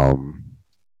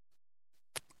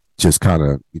kind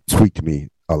of tweaked me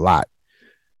a lot.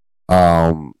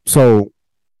 So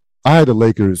I had the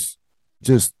Lakers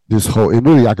just this whole, and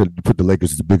really I could put the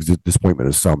Lakers as the biggest disappointment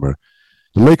of the summer.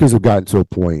 The Lakers have gotten to a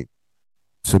point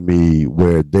to me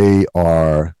where they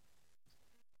are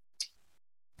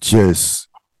just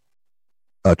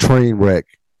a train wreck,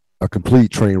 a complete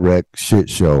train wreck shit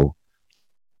show.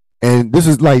 And this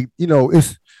is like,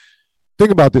 it's,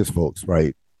 think about this, folks,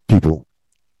 right? People,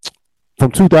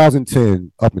 from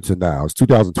 2010 up until now, it's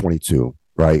 2022,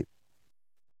 right?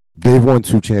 They've won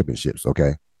 2 championships,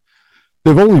 okay?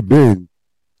 They've only been,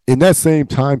 in that same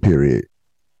time period,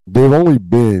 they've only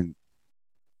been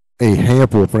a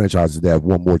handful of franchises that have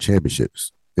won more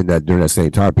championships during that same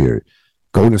time period.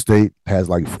 Golden State has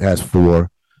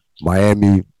 4.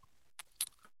 Miami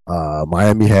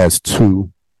has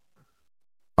 2.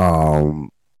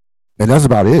 And that's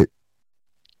about it.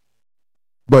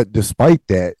 But despite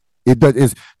that, they've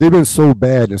been so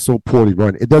bad and so poorly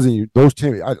run. It doesn't, those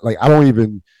champions, I don't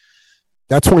even,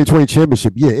 that 2020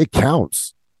 championship, yeah, it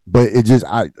counts, but it just,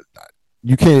 I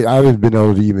haven't been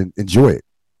able to even enjoy it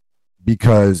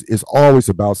because it's always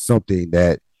about something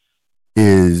that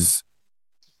is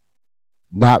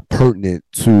not pertinent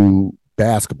to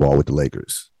basketball with the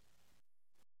Lakers.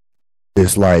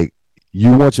 It's like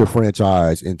you want your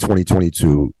franchise in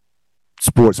 2022,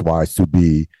 sports-wise, to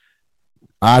be,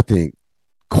 I think,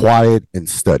 quiet and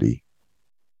steady.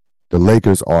 The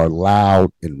Lakers are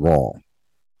loud and wrong,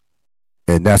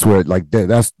 and that's where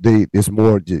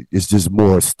it's just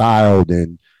more style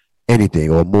than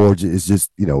anything, or more. It's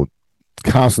just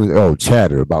constantly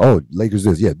chatter about Lakers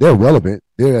is, yeah, they're relevant.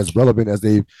 They're as relevant as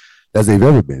they've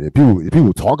ever been. If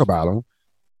people talk about them,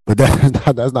 but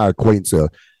that's not equating to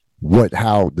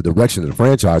how the direction of the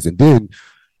franchise. And then,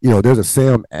 there's a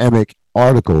Sam Amick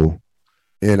article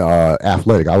in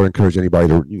Athletic. I would encourage anybody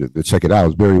to check it out.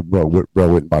 It's very well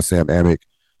written by Sam Amick.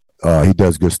 He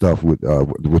does good stuff with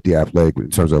the Athletic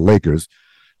in terms of the Lakers.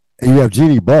 And you have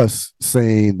Jeannie Buss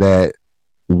saying that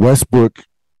Westbrook.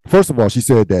 First of all, she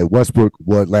said that Westbrook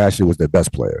last year was their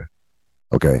best player.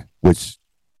 Okay, which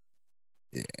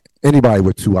anybody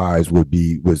with 2 eyes would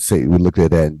look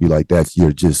at that and be like, that's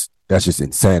just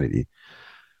insanity.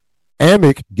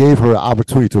 Amick gave her an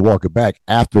opportunity to walk it back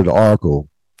after the article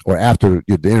or after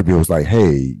the interview. Was like,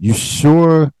 hey, you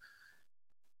sure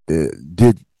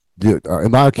did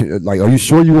Am I like? Are you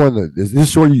sure you want to? Is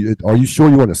this sure you? Are you sure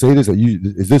you want to say this?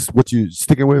 Is this what you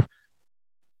sticking with?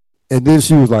 And then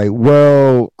she was like,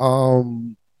 "Well,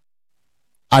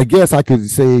 I guess I could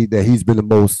say that he's been the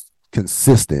most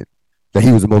consistent. That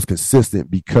he was the most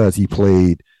consistent because he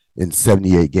played in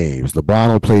 78 games.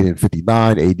 LeBron played in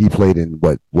 59. AD played in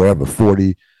wherever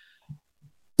 40.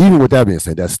 Even with that being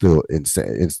said, that's still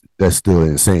insane. That's still an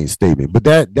insane statement. But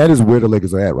that is where the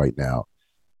Lakers are at right now.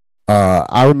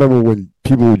 I remember when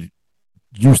people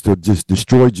used to just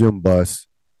destroy Jim Buss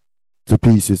to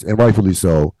pieces, and rightfully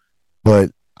so.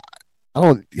 But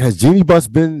has Jeanie Buss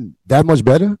been that much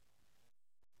better?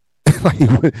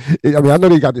 I mean, I know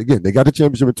they got the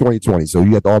championship in 2020, so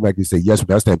you have to automatically say yes from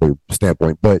that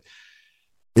standpoint. But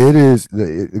it is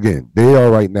again, they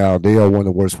are right now. They are one of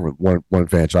the worst one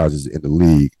franchises in the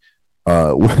league.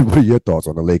 What are your thoughts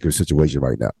on the Lakers situation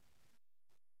right now?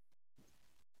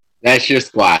 That's your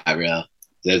squad, bro.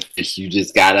 You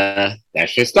just gotta.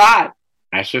 That's your squad.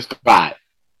 That's your squad.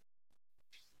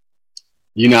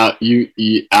 You know,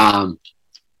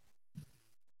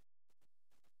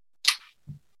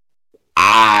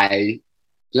 I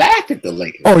laugh at the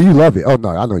Lakers. Oh, you love it. Oh no,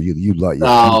 I know you love it.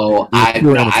 So I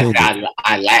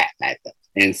laugh at them,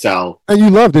 and you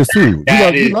love this too.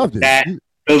 You love this.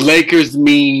 The Lakers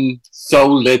mean so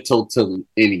little to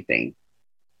anything,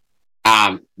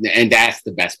 and that's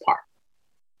the best part.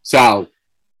 So,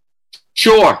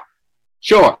 sure,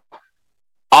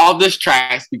 all this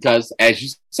tracks because, as you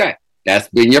said, that's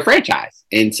been your franchise,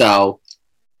 and so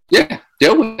yeah,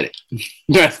 deal with it.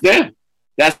 That's them.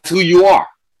 That's who you are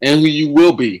and who you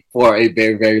will be for a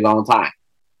very, very long time.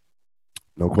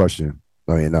 No question.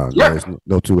 There's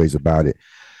no two ways about it.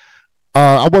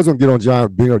 I wasn't going to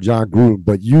get on John Gruden,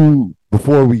 but you,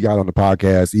 before we got on the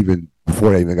podcast, even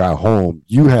before I even got home,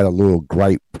 you had a little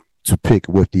gripe to pick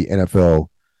with the NFL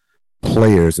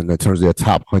players in terms of their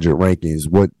top 100 rankings.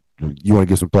 What you want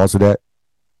to give some thoughts to that?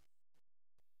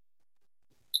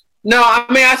 No, I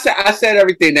mean, I said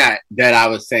everything that I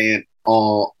was saying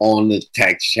on the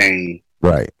text chain,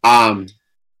 right?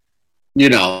 You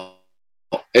know,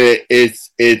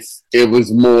 it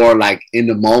was more like in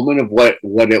the moment of what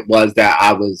it was that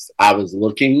I was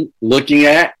looking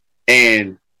at,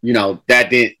 and you know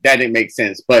that didn't make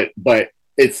sense. But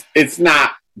it's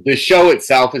not, the show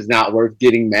itself is not worth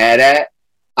getting mad at.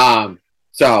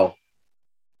 So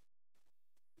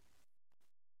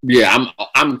yeah,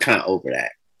 I'm kind of over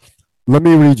that. Let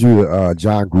me read you a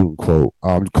John Gruden quote.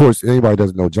 Of course, anybody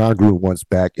doesn't know, John Gruden wants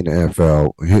back in the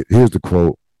NFL. Here's the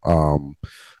quote. I'm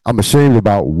ashamed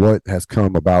about what has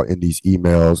come about in these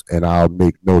emails, and I'll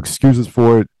make no excuses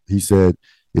for it. He said,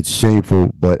 it's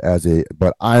shameful, but I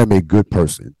am a good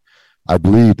person. I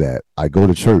believe that. I go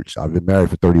to church. I've been married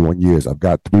for 31 years. I've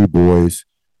got 3 boys,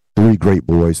 3 great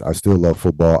boys. I still love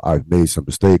football. I've made some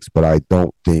mistakes, but I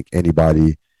don't think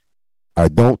anybody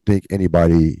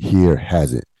here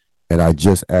hasn't. And I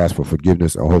just ask for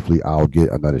forgiveness, and hopefully I'll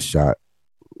get another shot.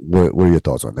 What are your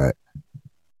thoughts on that?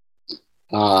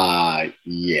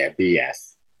 Yeah,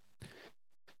 BS.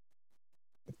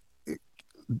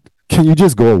 Can you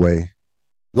just go away?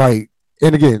 Like,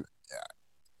 and again,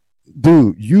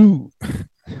 dude, yeah,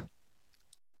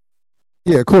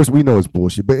 of course we know it's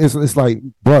bullshit, but it's like,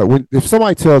 bro, if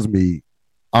somebody tells me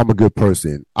I'm a good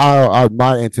person,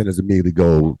 my intent is immediately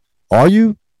go, are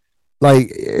you?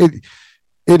 Like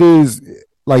it is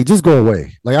like, just go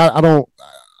away. Like I don't.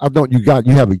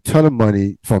 You have a ton of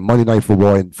money from Monday Night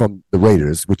Football and from the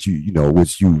Raiders, which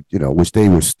which they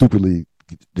were stupidly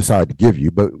decided to give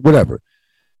you, but whatever.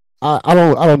 I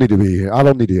don't need to be here. I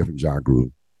don't need to hear from John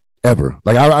Gruden ever.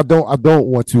 Like I don't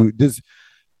want to just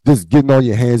getting on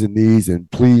your hands and knees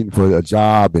and pleading for a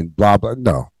job and blah blah.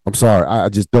 No, I'm sorry. I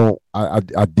just don't. I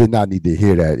did not need to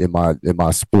hear that in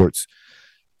my sports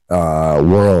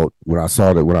world when I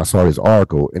saw this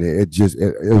article, and it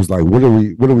was like, what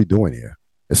are we doing here?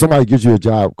 If somebody gives you a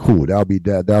job, cool. That'll be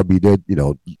their that'll be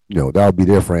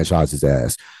their franchise's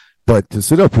ass. But to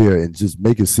sit up here and just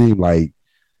make it seem like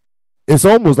it's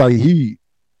almost like he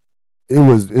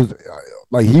was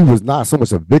not so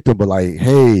much a victim, but like,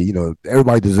 hey,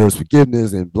 everybody deserves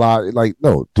forgiveness and blah. Like,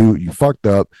 no, dude, you fucked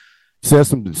up. Said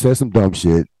some dumb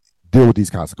shit. Deal with these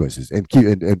consequences and keep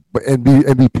and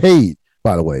be paid.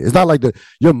 By the way, it's not like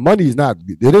your money is not.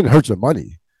 It didn't hurt your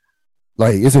money.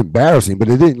 Like, it's embarrassing, but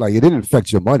it didn't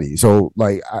affect your money. So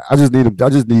like, I just need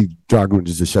John Gruden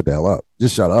just to shut the hell up.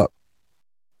 Just shut up.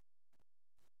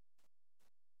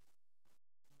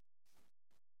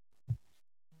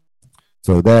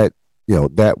 So that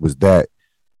was that.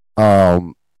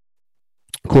 Of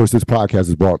course, this podcast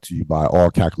is brought to you by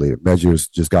All Calculated Measures.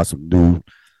 Just got some new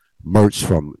merch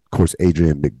from, of course,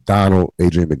 Adrian McDonald.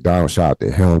 Adrian McDonald, shout out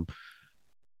to him.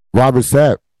 Robert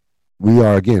Sapp, we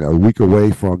are again a week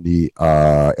away from the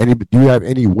do you have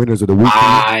any winners of the week?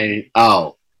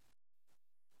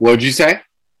 What'd you say?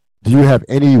 Do you have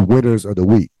any winners of the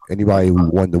week? Anybody who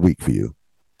won the week for you?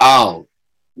 Oh,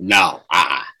 no.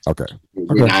 Okay.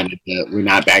 We're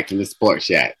not back to the sports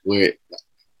yet.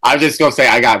 I was just gonna say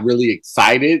I got really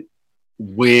excited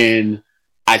when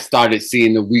I started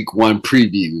seeing the week 1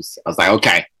 previews. I was like,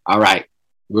 okay, all right,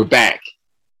 we're back.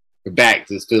 We're back.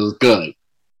 This feels good.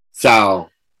 So,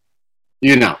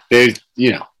 there's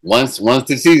once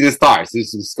the season starts,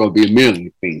 this is gonna be a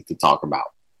million things to talk about.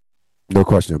 No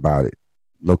question about it.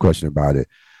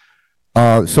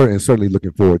 Certainly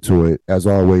looking forward to it. As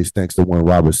always, thanks to one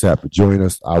Robert Sapp for joining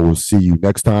us. I will see you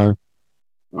next time.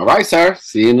 All right, sir.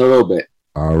 See you in a little bit.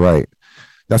 All right.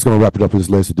 That's going to wrap it up for this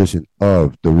latest edition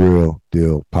of the Real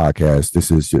Deal Podcast. This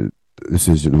is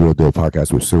the Real Deal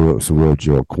Podcast with Cyril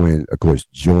Gerald Quinn. Of course,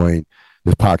 join.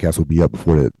 This podcast will be up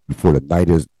before the night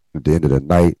is at the end of the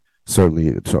night.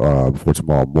 Certainly before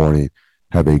tomorrow morning.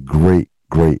 Have a great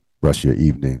rest of your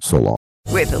evening. So long.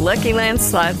 With the Lucky Land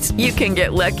Slots, you can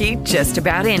get lucky just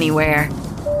about anywhere.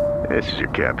 This is your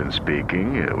captain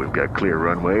speaking. We've got clear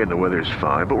runway and the weather's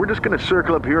fine, but we're just going to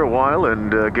circle up here a while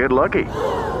and get lucky.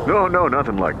 No,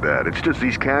 nothing like that. It's just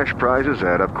these cash prizes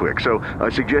add up quick. So I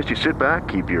suggest you sit back,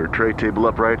 keep your tray table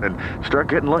upright, and start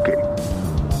getting lucky.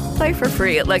 Play for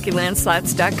free at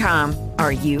LuckyLandSlots.com.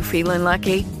 Are you feeling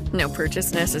lucky? No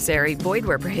purchase necessary. Void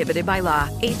where prohibited by law.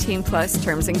 18+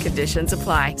 terms and conditions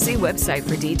apply. See website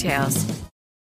for details.